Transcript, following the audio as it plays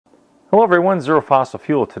Hello everyone, Zero Fossil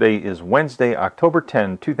Fuel. Today is Wednesday, October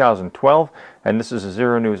 10, 2012, and this is a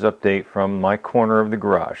Zero News update from my corner of the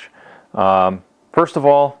garage. First of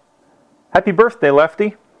all, happy birthday,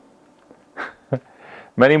 Lefty.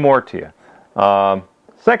 Many more to you.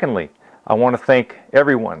 Secondly, I want to thank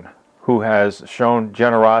everyone who has shown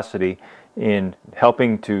generosity in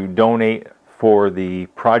helping to donate for the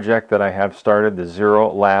project that I have started, the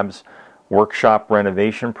Zero Labs Workshop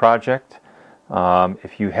Renovation Project.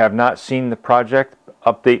 If you have not seen the project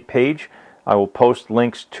update page, I will post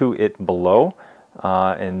links to it below.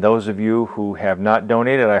 And those of you who have not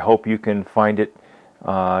donated, I hope you can find it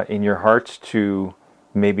in your hearts to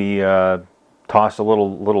maybe toss a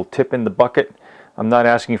little tip in the bucket. I'm not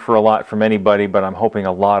asking for a lot from anybody, but I'm hoping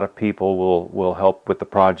a lot of people will help with the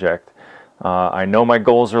project. I know my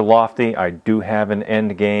goals are lofty. I do have an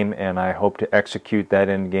end game, and I hope to execute that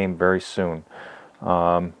end game very soon.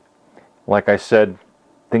 Like I said,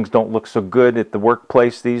 things don't look so good at the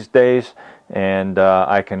workplace these days, and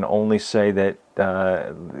I can only say that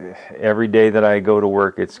every day that I go to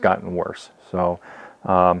work, it's gotten worse. So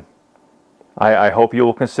I hope you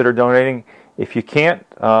will consider donating. If you can't,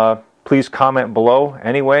 please comment below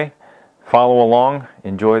anyway. Follow along.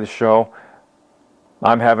 Enjoy the show.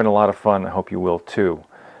 I'm having a lot of fun. I hope you will too.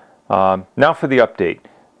 Now for the update.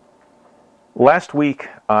 Last week,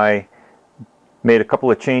 I made a couple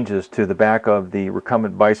of changes to the back of the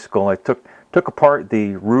recumbent bicycle. I took apart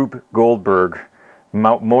the Rube Goldberg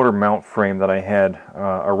motor mount frame that I had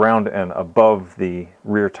around and above the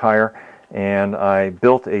rear tire, and I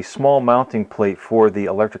built a small mounting plate for the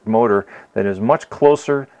electric motor that is much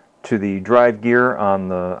closer to the drive gear on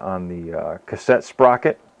the cassette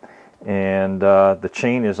sprocket, and the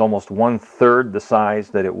chain is almost 1/3 the size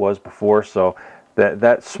that it was before, so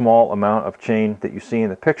that small amount of chain that you see in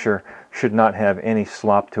the picture should not have any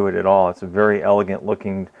slop to it at all. It's a very elegant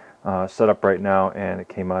looking setup right now, and it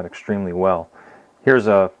came out extremely well. Here's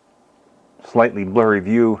a slightly blurry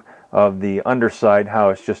view of the underside, how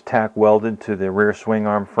it's just tack welded to the rear swing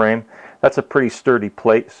arm frame. That's a pretty sturdy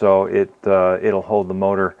plate, so it'll hold the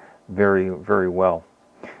motor very, very well.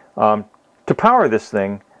 To power this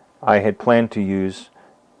thing, I had planned to use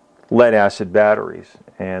lead acid batteries,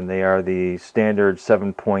 and they are the standard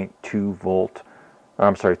 12 volt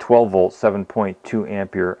 7.2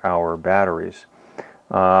 ampere hour batteries.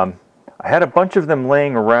 I had a bunch of them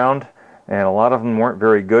laying around, and a lot of them weren't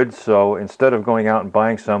very good, so instead of going out and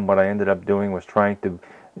buying some, what I ended up doing was trying to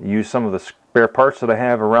use some of the spare parts that I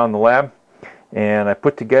have around the lab, and I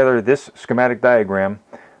put together this schematic diagram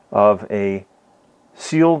of a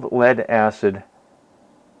sealed lead acid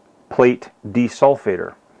plate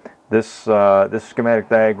desulfator. This schematic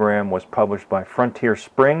diagram was published by Forntier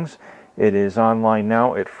Springs. It is online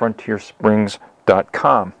now at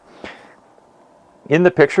FrontierSprings.com. In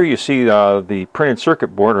the picture, you see the printed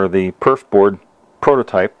circuit board, or the perf board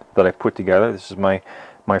prototype that I put together. This is my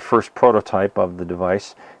first prototype of the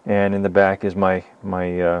device, and in the back is my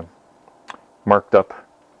marked up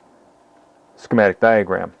schematic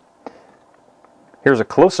diagram. Here's a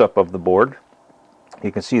close-up of the board.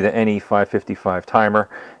 You can see the NE555 timer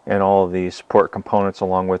and all of the support components,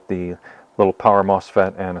 along with the little power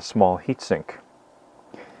MOSFET and a small heatsink.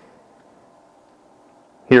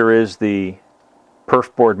 Here is the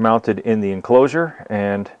perf board mounted in the enclosure,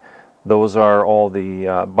 and those are all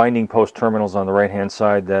the binding post terminals on the right hand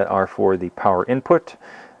side that are for the power input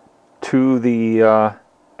to the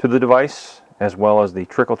device, as well as the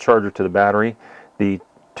trickle charger to the battery, the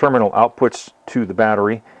terminal outputs to the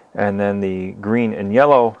battery, and then the green and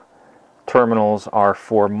yellow terminals are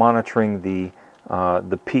for monitoring the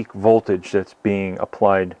peak voltage that's being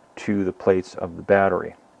applied to the plates of the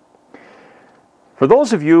battery. For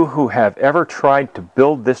those of you who have ever tried to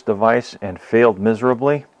build this device and failed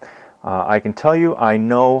miserably, I can tell you I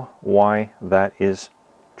know why that is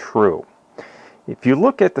true. If you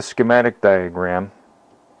look at the schematic diagram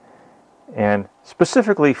and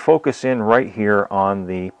specifically focus in right here on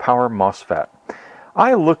the power MOSFET,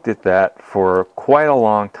 I looked at that for quite a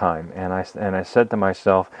long time, and I said to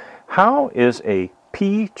myself, how is a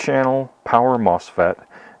P-channel power MOSFET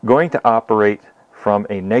going to operate from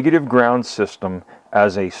a negative ground system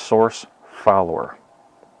as a source follower?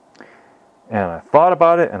 And I thought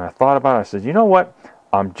about it, and I thought about it. I said, you know what?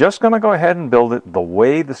 I'm just going to go ahead and build it the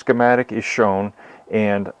way the schematic is shown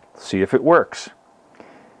and see if it works.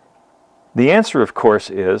 The answer, of course,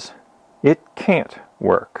 is it can't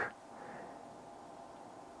work.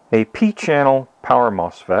 A P-channel power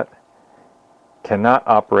MOSFET cannot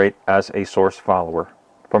operate as a source follower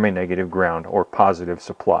from a negative ground or positive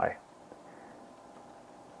supply.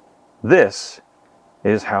 This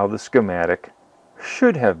is how the schematic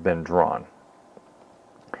should have been drawn.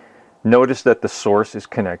 Notice that the source is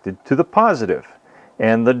connected to the positive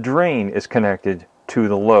and the drain is connected to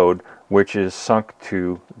the load, which is sunk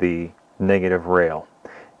to the negative rail.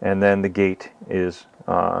 And then the gate is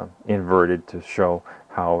inverted to show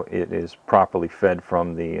how it is properly fed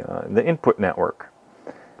from the input network.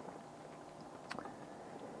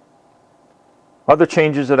 Other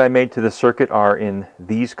changes that I made to the circuit are in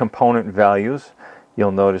these component values.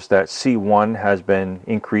 You'll notice that C1 has been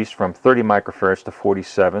increased from 30 microfarads to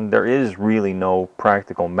 47. There is really no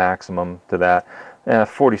practical maximum to that.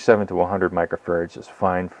 47 to 100 microfarads is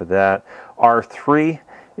fine for that. R3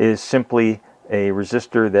 is simply a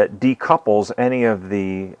resistor that decouples any of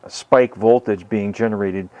the spike voltage being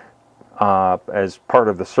generated as part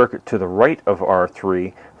of the circuit to the right of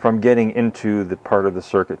R3 from getting into the part of the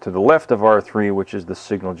circuit to the left of R3, which is the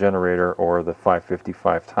signal generator or the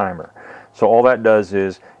 555 timer. So all that does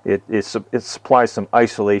is it supplies some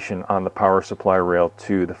isolation on the power supply rail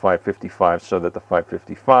to the 555 so that the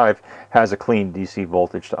 555 has a clean DC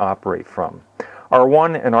voltage to operate from.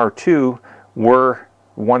 R1 and R2 were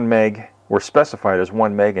 1 meg, were specified as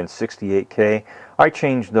 1 meg and 68K. I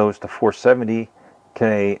changed those to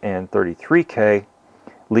 470K and 33K,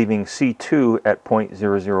 leaving C2 at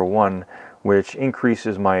 0.001, which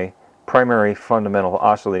increases my primary fundamental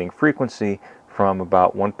oscillating frequency from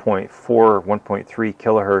about 1.4, 1.3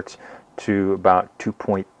 kilohertz to about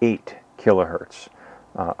 2.8 kilohertz.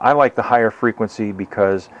 I like the higher frequency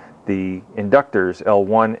because the inductors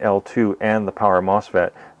L1, L2, and the power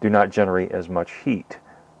MOSFET do not generate as much heat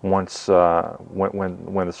once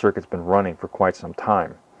when the circuit's been running for quite some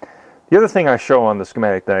time. The other thing I show on the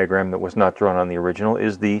schematic diagram that was not drawn on the original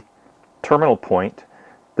is the terminal point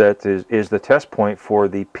that is the test point for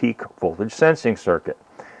the peak voltage sensing circuit.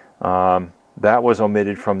 That was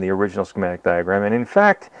omitted from the original schematic diagram, and in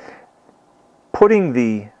fact, putting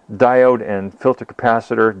the diode and filter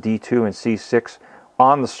capacitor D2 and C6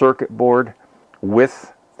 on the circuit board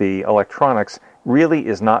with the electronics really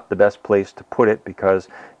is not the best place to put it, because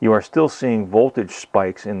you are still seeing voltage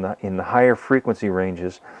spikes in the higher frequency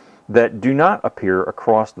ranges that do not appear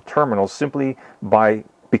across the terminals simply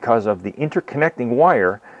because of the interconnecting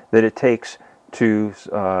wire that it takes to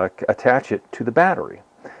attach it to the battery.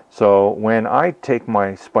 So when I take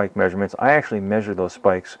my spike measurements, I actually measure those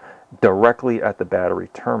spikes directly at the battery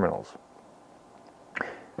terminals.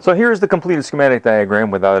 So here's the completed schematic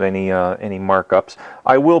diagram without any markups.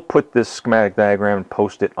 I will put this schematic diagram and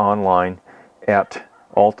post it online at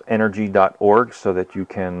altenergy.org so that you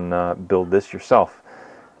can build this yourself.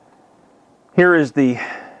 Here is the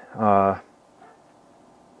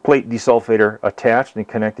plate desulfator attached and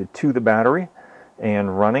connected to the battery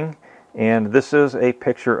and running. And this is a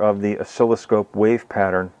picture of the oscilloscope wave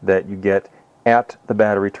pattern that you get at the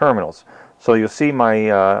battery terminals. So you'll see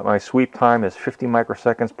my sweep time is 50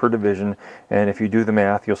 microseconds per division, and if you do the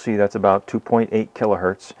math, you'll see that's about 2.8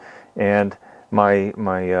 kilohertz. And my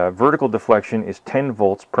vertical deflection is 10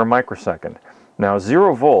 volts per microsecond. Now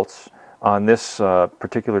 0 volts on this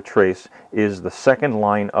particular trace is the second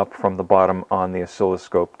line up from the bottom on the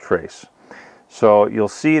oscilloscope trace. So you'll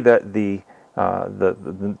see that the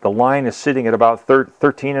line is sitting at about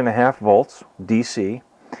 13.5 volts DC,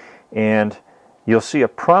 and you'll see a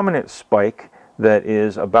prominent spike that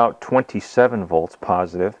is about 27 volts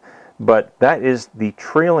positive, but that is the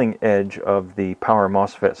trailing edge of the power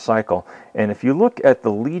MOSFET cycle. And if you look at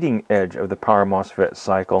the leading edge of the power MOSFET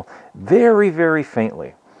cycle, very, very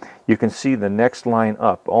faintly, you can see the next line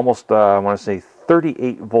up, almost I want to say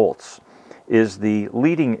 38 volts is the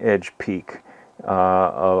leading edge peak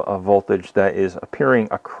of voltage that is appearing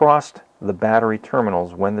across the battery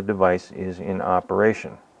terminals when the device is in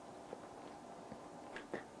operation.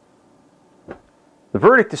 The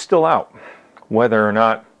verdict is still out whether or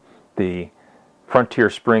not the Forntier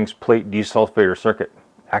Springs plate desulfator circuit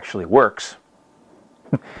actually works.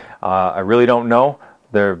 I really don't know.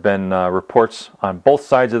 There have been reports on both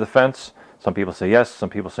sides of the fence. Some people say yes, some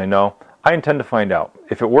people say no. I intend to find out.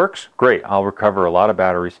 If it works, great. I'll recover a lot of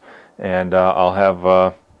batteries, and I'll have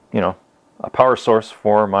a power source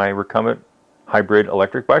for my recumbent hybrid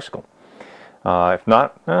electric bicycle. If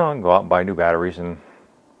not, I'll go out and buy new batteries and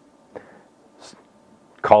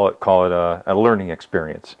call it a learning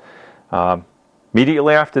experience.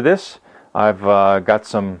 Immediately after this, I've got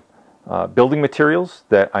some building materials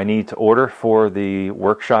that I need to order for the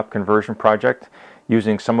workshop conversion project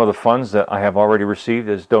using some of the funds that I have already received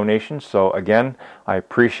as donations. So again, I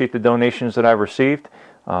appreciate the donations that I've received.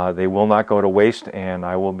 They will not go to waste, and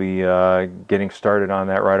I will be getting started on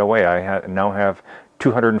that right away. I now have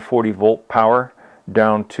 240 volt power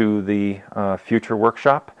down to the future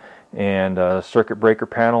workshop, and a circuit breaker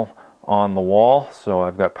panel on the wall. So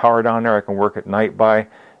I've got power down there I can work at night by,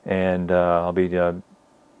 and I'll be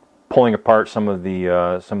pulling apart some of the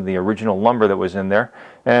original lumber that was in there,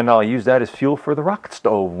 and I'll use that as fuel for the rocket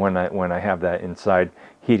stove when I have that inside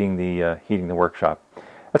heating the workshop.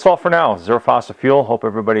 That's all for now. Zero fossil fuel. Hope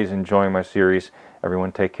everybody's enjoying my series.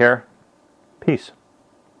 Everyone take care. Peace.